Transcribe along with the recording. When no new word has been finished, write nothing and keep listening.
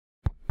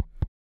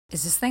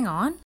Is this thing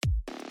on?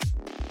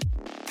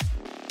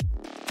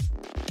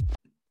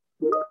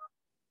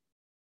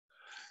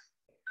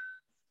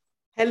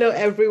 Hello,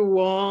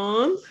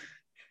 everyone.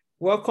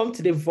 Welcome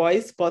to the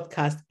Voice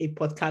Podcast, a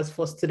podcast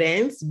for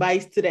students by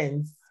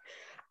students.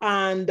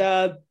 And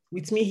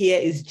with me here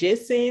is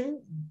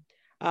Jason.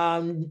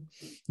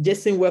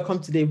 Jason, welcome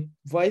to the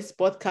Voice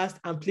Podcast,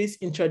 and please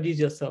introduce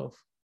yourself.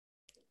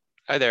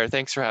 Hi there.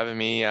 Thanks for having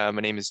me. My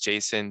name is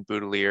Jason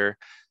Boudelier.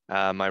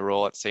 My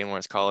role at St.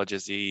 Lawrence College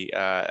is the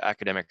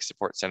Academic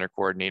Support Center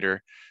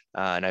Coordinator,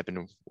 and I've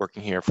been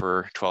working here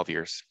for 12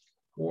 years.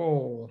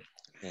 Whoa.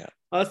 Yeah.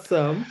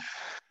 Awesome.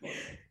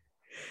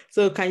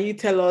 So can you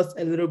tell us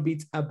a little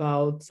bit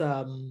about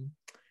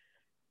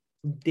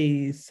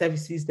the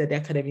services that the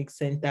Academic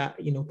Center,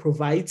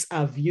 provides?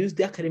 I've used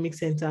the Academic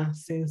Center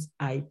since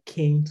I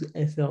came to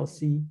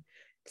SLC.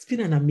 It's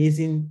been an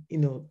amazing,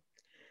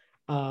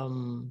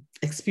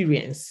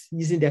 experience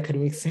using the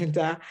Academic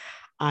Center.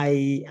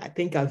 I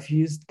think I've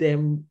used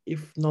them,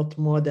 if not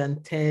more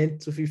than 10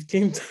 to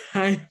 15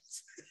 times.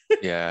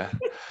 Yeah.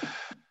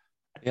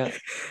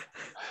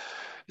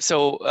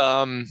 So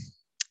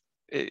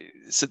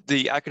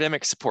the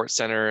Academic Support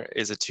Center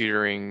is a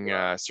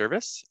tutoring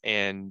service,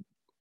 and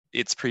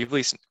it's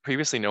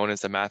previously known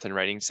as the Math and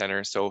Writing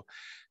Center. So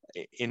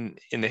in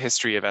the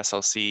history of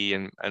SLC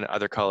and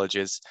other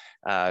colleges,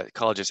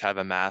 colleges have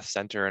a math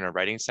center and a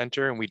writing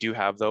center, and we do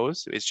have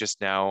those. It's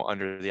just now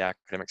under the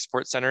Academic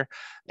Support Center,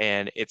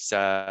 and it's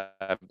a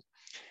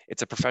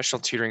professional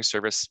tutoring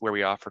service where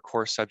we offer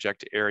core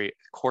subject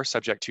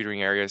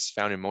tutoring areas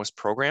found in most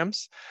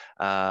programs.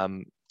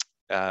 For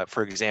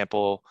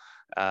example,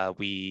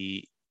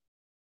 we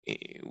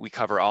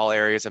cover all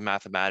areas of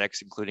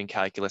mathematics, including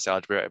calculus,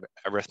 algebra,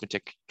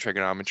 arithmetic,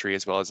 trigonometry,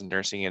 as well as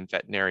nursing and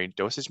veterinary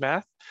dosage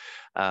math,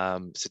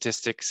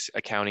 statistics,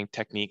 accounting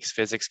techniques,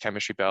 physics,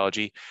 chemistry,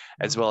 biology,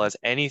 as well as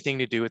anything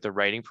to do with the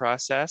writing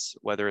process,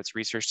 whether it's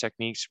research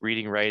techniques,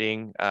 reading,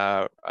 writing,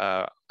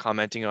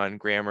 commenting on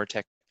grammar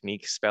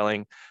techniques,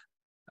 spelling.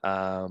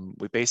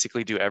 We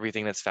basically do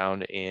everything that's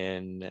found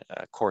in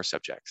core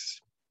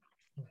subjects.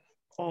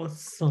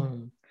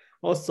 Awesome.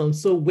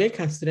 So where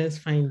can students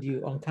find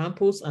you, on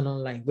campus and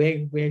online?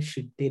 Where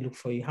should they look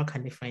for you? How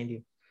can they find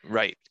you?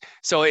 Right.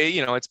 So,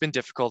 it's been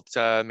difficult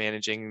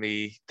managing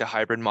the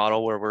hybrid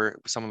model where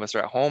some of us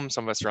are at home,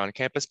 some of us are on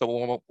campus, but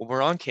when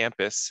we're on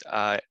campus,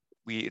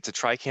 it's a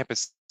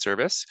tri-campus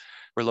service.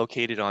 We're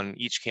located on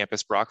each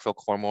campus, Brockville,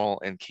 Cornwall,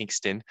 and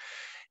Kingston.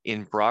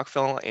 In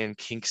Brockville and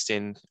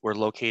Kingston, we're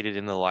located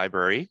in the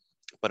library,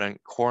 but in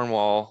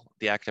Cornwall,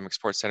 the Academic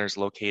Support Center is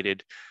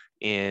located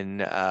in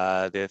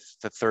the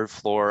third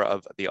floor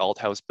of the Alt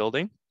House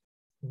building.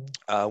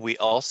 We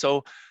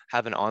also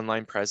have an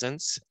online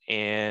presence,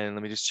 and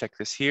let me just check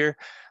this here.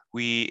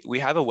 We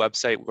have a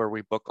website where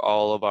we book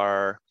all of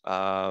our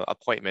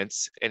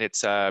appointments, and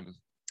it's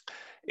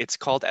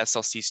called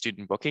SLC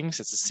Student Bookings.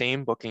 It's the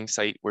same booking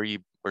site where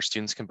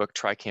students can book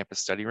tri-campus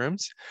study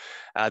rooms.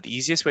 The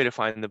easiest way to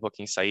find the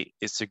booking site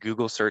is to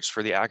Google search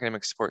for the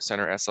Academic Support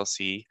Center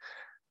SLC,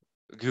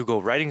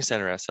 Google Writing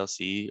Center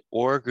SLC,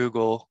 or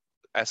Google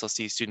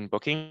SLC Student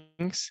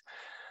Bookings.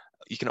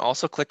 You can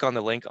also click on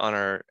the link on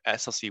our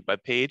SLC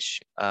webpage,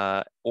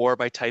 or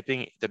by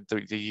typing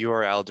the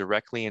URL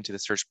directly into the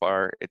search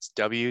bar. It's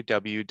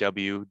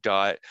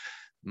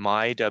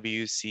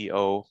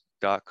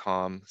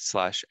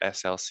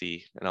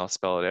www.mywco.com/SLC, and I'll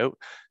spell it out: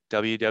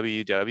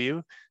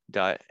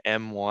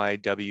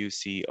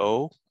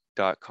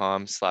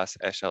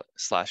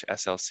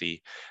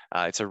 www.mywco.com/SLC.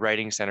 It's a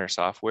writing center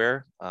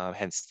software,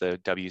 hence the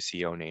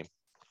WCO name.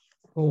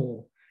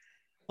 Oh,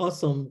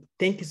 awesome.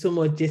 Thank you so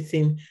much,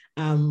 Jason,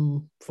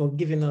 for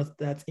giving us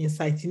that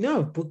insight.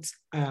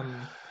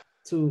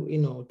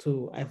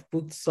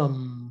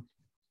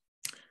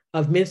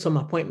 I've made some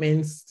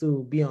appointments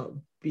to be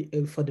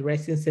for the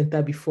writing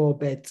center before,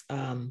 but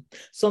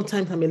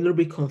sometimes I'm a little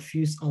bit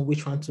confused on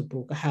which one to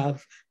book. I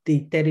have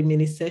the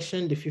 30-minute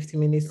session, the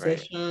 50-minute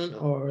session,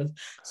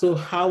 so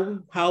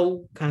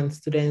how can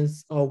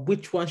students, or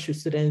which one should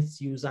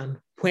students use, and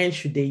when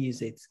should they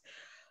use it?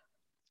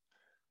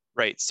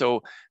 Right.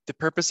 So the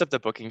purpose of the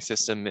booking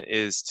system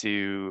is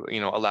to,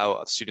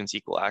 allow students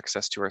equal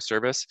access to our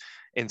service.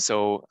 And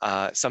so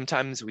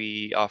sometimes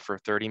we offer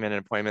 30-minute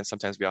appointments.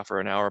 Sometimes we offer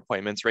an hour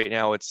appointments. Right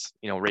now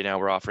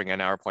we're offering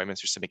an hour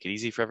appointments just to make it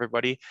easy for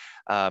everybody.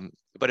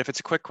 But if it's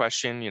a quick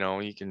question,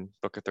 you can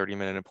book a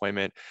 30-minute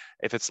appointment.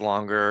 If it's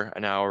longer,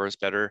 an hour is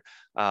better.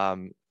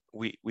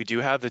 We do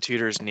have the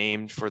tutors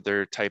named for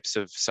their types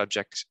of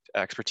subject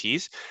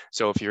expertise.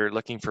 So if you're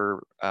looking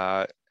for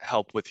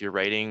help with your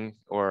writing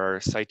or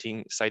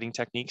citing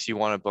techniques, you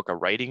want to book a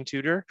writing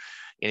tutor.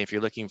 And if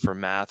you're looking for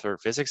math or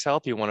physics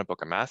help, you want to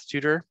book a math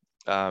tutor.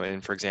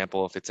 And for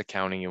example, if it's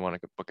accounting, you want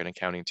to book an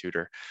accounting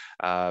tutor.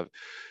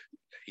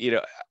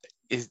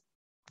 Is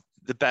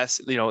the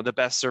best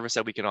service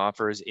that we can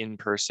offer is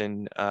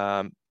in-person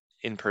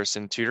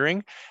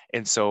tutoring.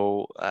 And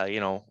so,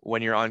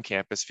 when you're on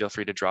campus, feel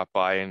free to drop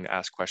by and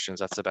ask questions.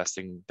 That's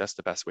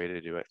the best way to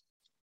do it.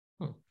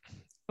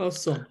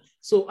 Awesome.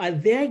 So are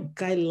there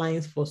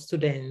guidelines for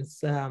students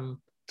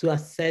to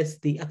access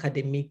the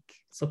academic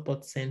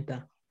support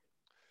center?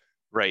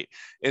 Right.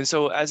 And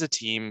so as a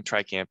team,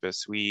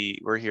 TriCampus,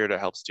 we're here to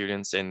help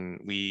students, and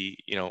we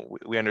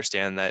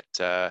understand that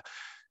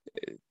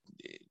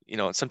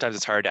sometimes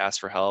it's hard to ask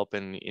for help,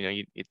 and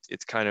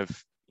it's kind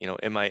of,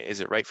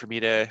 is it right for me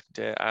to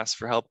ask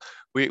for help?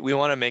 We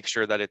want to make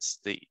sure that it's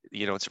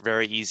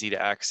very easy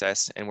to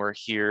access, and we're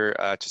here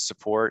to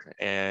support.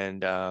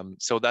 And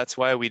so that's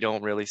why we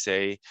don't really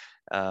say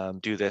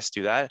do this,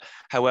 do that.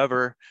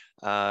 However,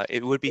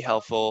 it would be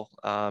helpful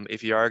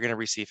if you are going to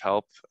receive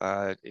help,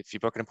 if you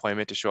book an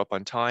appointment, to show up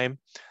on time,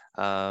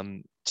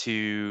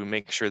 to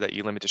make sure that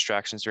you limit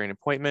distractions during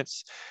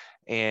appointments,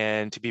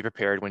 and to be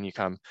prepared when you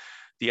come.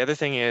 The other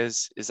thing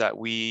is that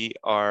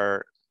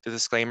the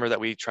disclaimer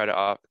that we try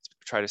to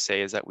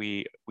say is that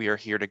we are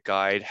here to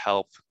guide,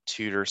 help,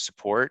 tutor,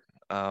 support.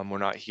 We're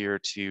not here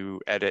to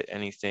edit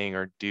anything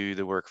or do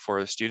the work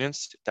for the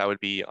students. That would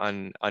be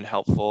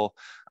unhelpful,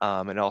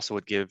 and also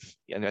would give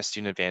a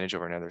student advantage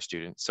over another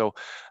student. So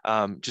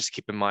just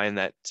keep in mind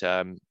that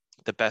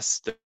the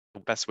best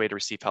way to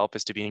receive help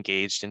is to be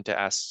engaged and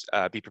to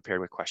be prepared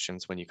with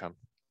questions when you come.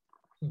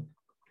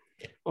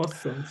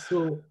 Awesome.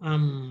 So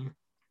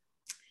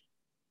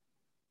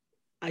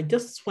I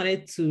just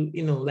wanted to,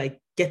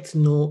 get to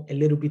know a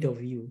little bit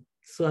of you.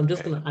 So I'm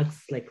just going to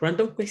ask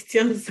random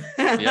questions.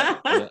 Yeah.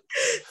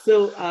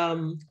 So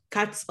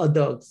cats or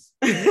dogs?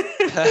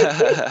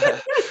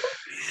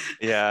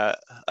 Yeah,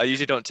 I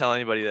usually don't tell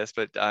anybody this,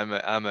 but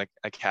I'm a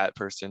cat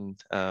person.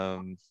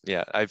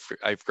 Yeah,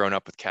 I've grown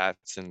up with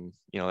cats, and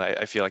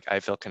I feel like I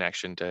feel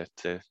connection to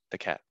the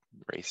cat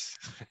race.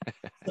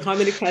 So how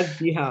many cats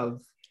do you have?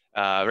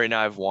 Right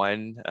now I have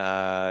one.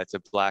 It's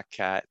a black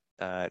cat.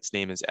 Its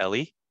name is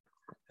Ellie.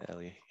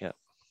 Ellie, yeah.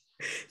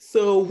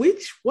 So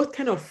what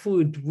kind of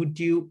food would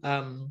you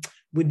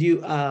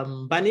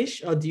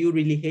banish, or do you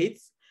really hate?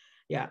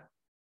 Yeah.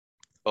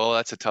 Oh,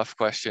 that's a tough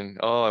question.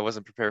 Oh, I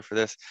wasn't prepared for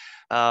this.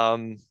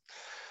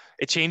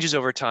 It changes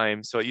over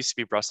time. So it used to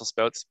be Brussels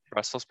sprouts,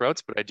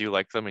 but I do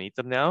like them and eat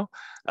them now.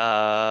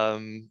 I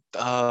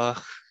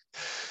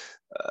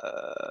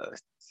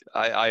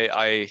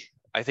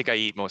think I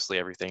eat mostly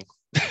everything.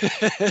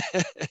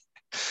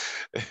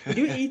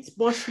 Do you eat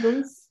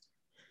mushrooms?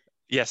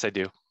 Yes, I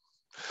do.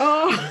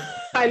 Oh,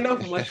 I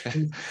love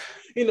mushrooms.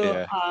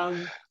 Yeah.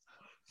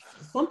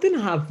 Something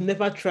I have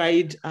never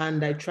tried,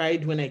 and I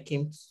tried when I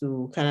came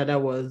to Canada,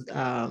 was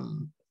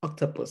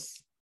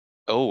octopus.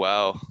 Oh,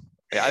 wow.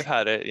 Yeah, I've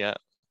had it. Yeah.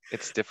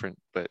 It's different,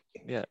 but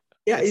yeah,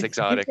 Yeah, it's it's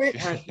exotic.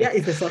 different, and yeah,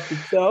 it's exotic.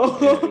 So,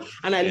 Yeah.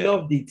 and I Yeah.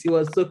 loved it. It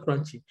was so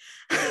crunchy.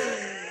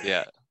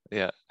 Yeah.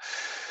 Yeah.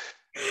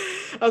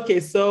 Okay,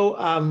 so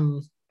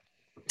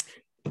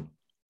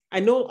I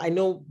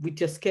know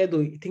with your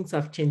schedule, things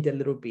have changed a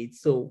little bit.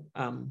 So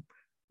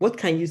what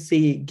can you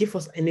say? Give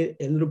us a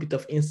little bit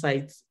of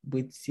insight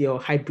with your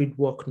hybrid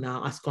work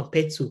now as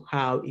compared to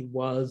how it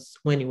was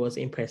when it was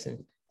in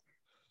person.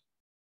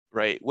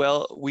 Right.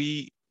 Well,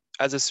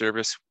 as a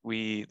service,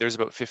 there's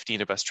about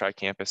 15 of us,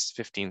 TriCampus,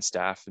 15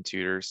 staff and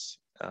tutors.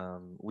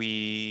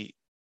 We're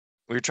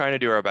trying to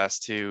do our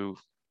best to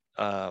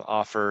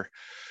offer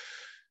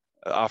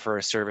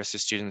a service to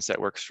students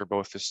that works for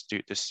both the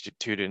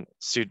student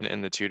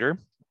and the tutor.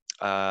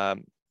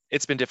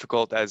 It's been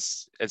difficult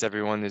as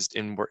everyone is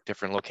in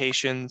different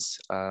locations,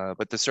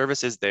 but the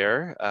service is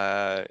there.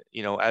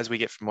 As we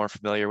get more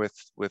familiar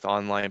with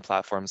online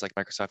platforms like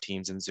Microsoft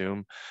Teams and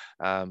Zoom,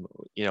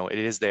 it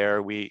is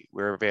there.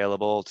 We're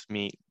available to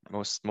meet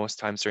most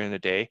times during the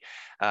day.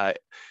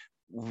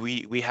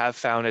 We have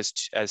found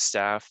as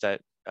staff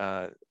that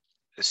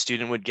a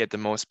student would get the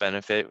most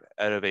benefit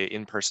out of a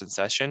in-person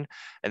session,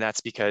 and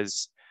that's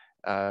because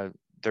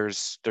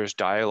there's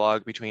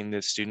dialogue between the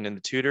student and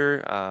the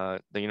tutor.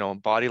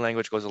 Body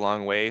language goes a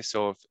long way.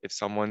 So if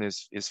someone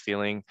is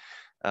feeling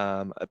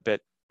a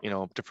bit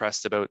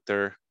depressed about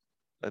their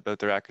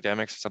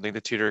academics or something, the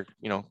tutor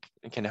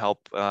can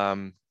help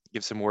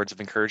give some words of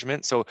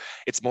encouragement. So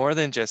it's more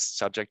than just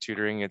subject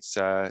tutoring. It's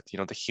the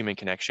human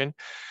connection.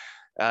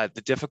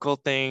 The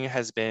difficult thing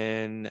has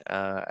been,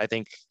 I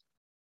think,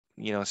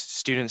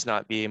 students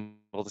not being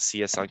able to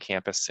see us on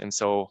campus. And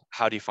so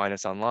how do you find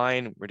us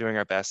online? We're doing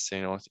our best.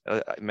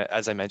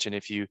 As I mentioned,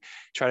 if you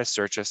try to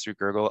search us through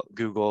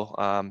Google,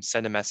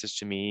 send a message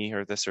to me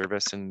or the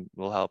service, and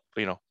we'll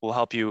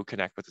help you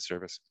connect with the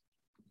service.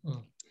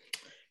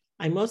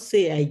 I must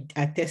say I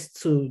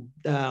attest to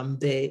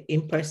the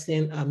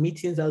in-person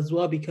meetings as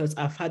well, because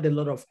I've had a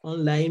lot of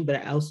online, but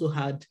I also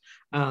had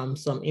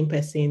some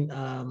in-person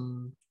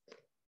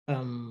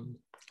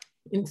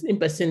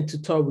in-person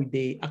tutor with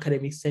the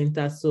academic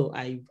center. So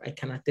I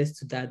can attest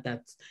to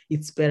that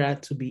it's better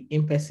to be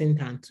in person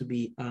than to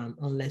be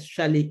online,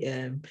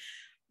 especially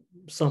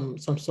some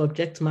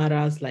subject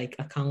matters like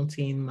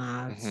accounting,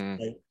 maths,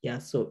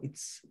 so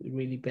it's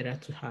really better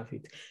to have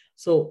it.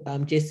 So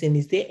Jason,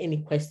 is there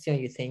any question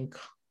you think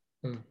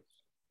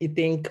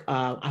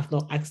I've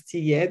not asked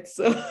you yet?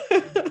 So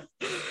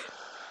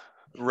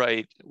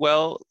Right.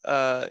 Well,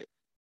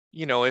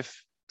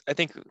 if I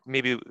think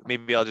maybe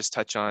I'll just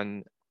touch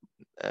on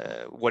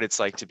what it's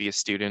like to be a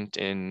student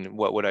and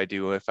what would I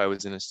do if I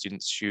was in a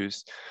student's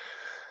shoes.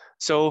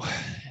 So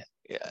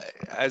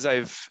as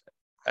I've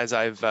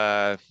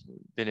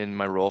been in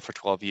my role for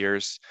 12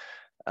 years,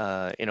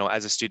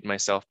 as a student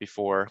myself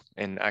before,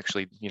 and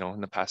actually,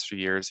 in the past few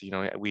years,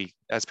 we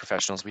as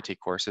professionals, we take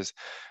courses.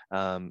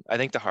 I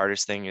think the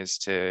hardest thing is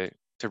to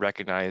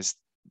recognize,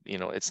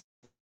 it's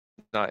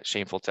not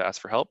shameful to ask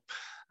for help.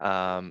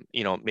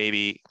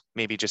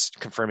 Maybe just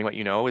confirming what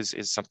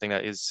is something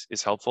that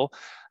is helpful.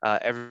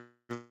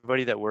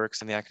 Everybody that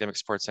works in the academic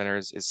support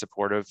centers is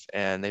supportive,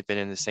 and they've been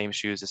in the same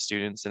shoes as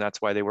students, and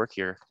that's why they work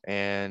here.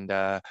 And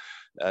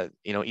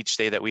each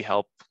day that we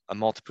help a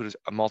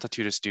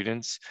multitude of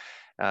students,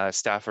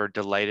 staff are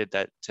delighted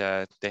that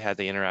they had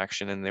the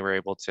interaction and they were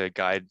able to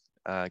guide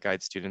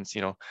students.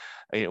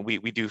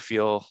 We do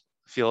feel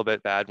a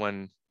bit bad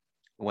when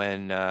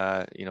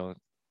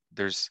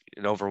there's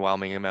an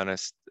overwhelming amount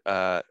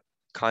of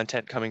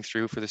content coming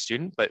through for the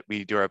student, but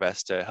we do our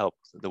best to help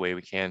the way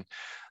we can.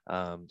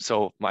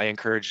 So I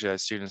encourage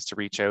students to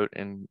reach out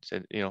and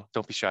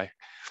don't be shy.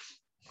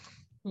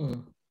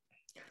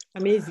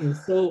 Amazing.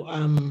 So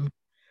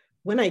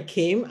when I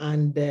came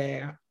and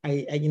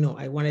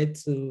I wanted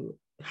to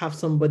have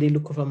somebody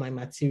look over my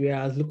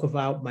materials, look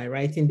over my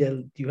writing.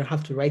 You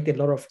have to write a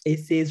lot of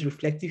essays,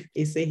 reflective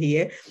essay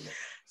here.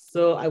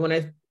 So I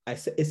wanted a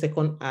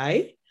second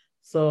eye.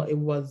 So it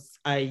was,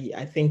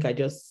 I think I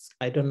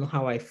don't know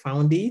how I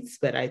found it,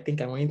 but I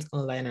think I went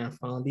online and I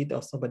found it,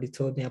 or somebody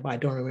told me about, I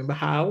don't remember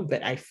how,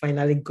 but I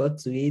finally got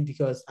to it,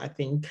 because I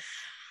think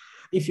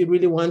if you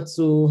really want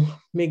to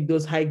make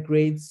those high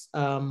grades,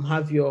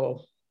 have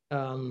your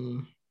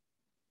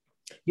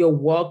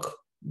work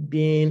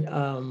being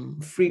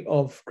free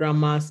of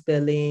grammar,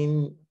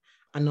 spelling,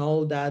 and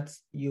all that,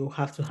 you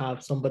have to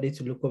have somebody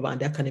to look over, and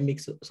the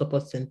academic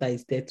support center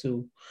is there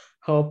to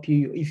help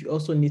you. If you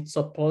also need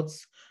support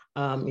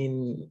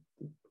in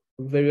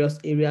various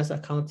areas,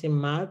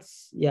 accounting,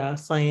 maths,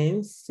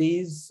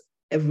 sciences,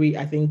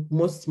 I think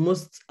most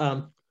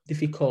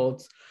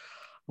difficult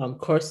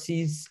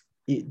courses,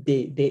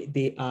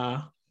 they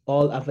are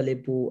all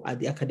available at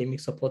the academic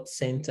support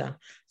center.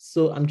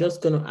 So I'm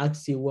just going to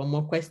ask you one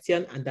more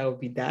question, and that will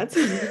be that.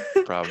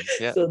 Problem.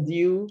 Yeah. So do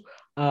you,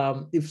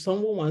 if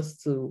someone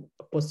wants to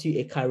pursue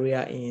a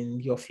career in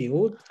your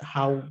field,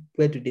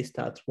 where do they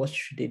start? What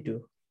should they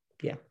do?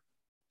 Yeah.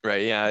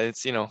 Right. Yeah.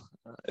 It's,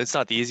 it's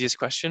not the easiest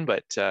question,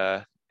 but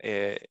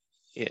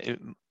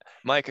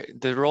Mike,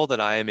 the role that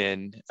I am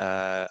in,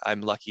 I'm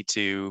lucky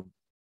to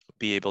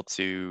be able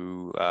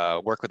to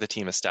work with a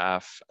team of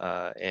staff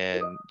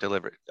and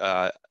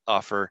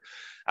offer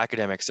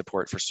academic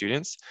support for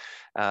students.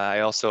 I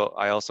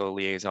also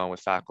liaison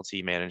with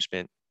faculty,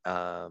 management,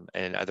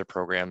 and other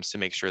programs to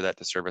make sure that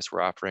the service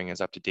we're offering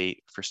is up to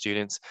date for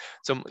students.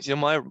 So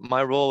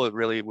my role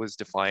really was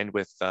defined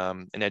with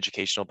an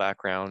educational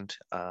background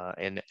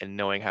and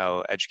knowing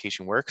how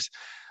education works.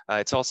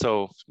 It's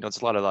also,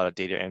 it's a lot of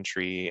data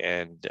entry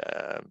and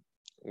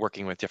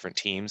working with different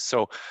teams.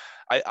 So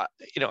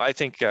I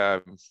think,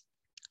 so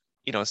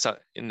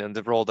in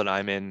the role that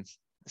I'm in,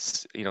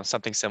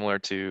 something similar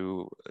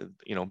to,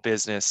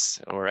 business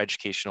or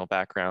educational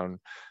background,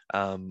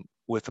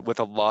 with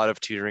a lot of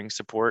tutoring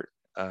support,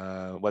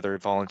 whether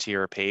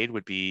volunteer or paid,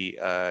 would be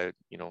a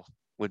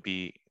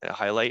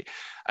highlight.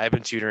 I've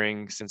been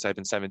tutoring since I've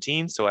been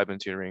 17, so I've been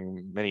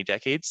tutoring many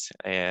decades,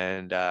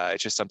 and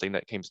it's just something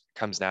that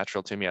comes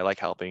natural to me. I like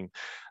helping,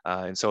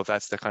 and so if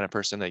that's the kind of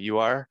person that you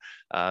are,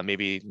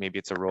 maybe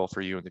it's a role for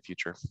you in the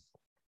future.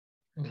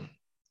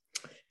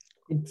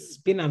 It's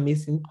been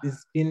amazing.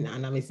 It's been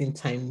an amazing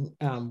time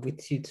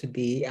with you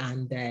today,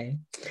 and I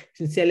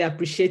sincerely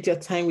appreciate your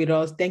time with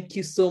us. Thank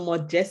you so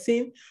much,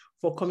 Jessin,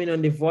 for coming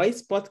on the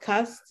Voice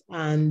podcast.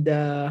 And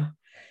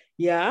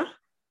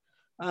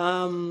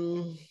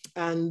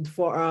and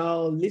for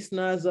our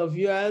listeners or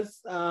viewers,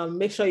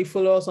 make sure you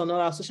follow us on all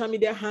our social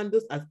media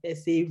handles at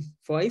SA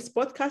Voice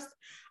Podcast,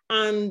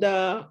 and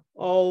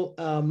all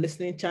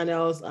listening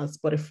channels on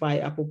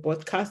Spotify, Apple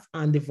Podcast,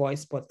 and the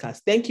Voice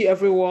Podcast. Thank you,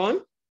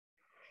 everyone.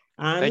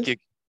 And thank you.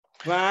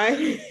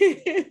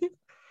 Bye.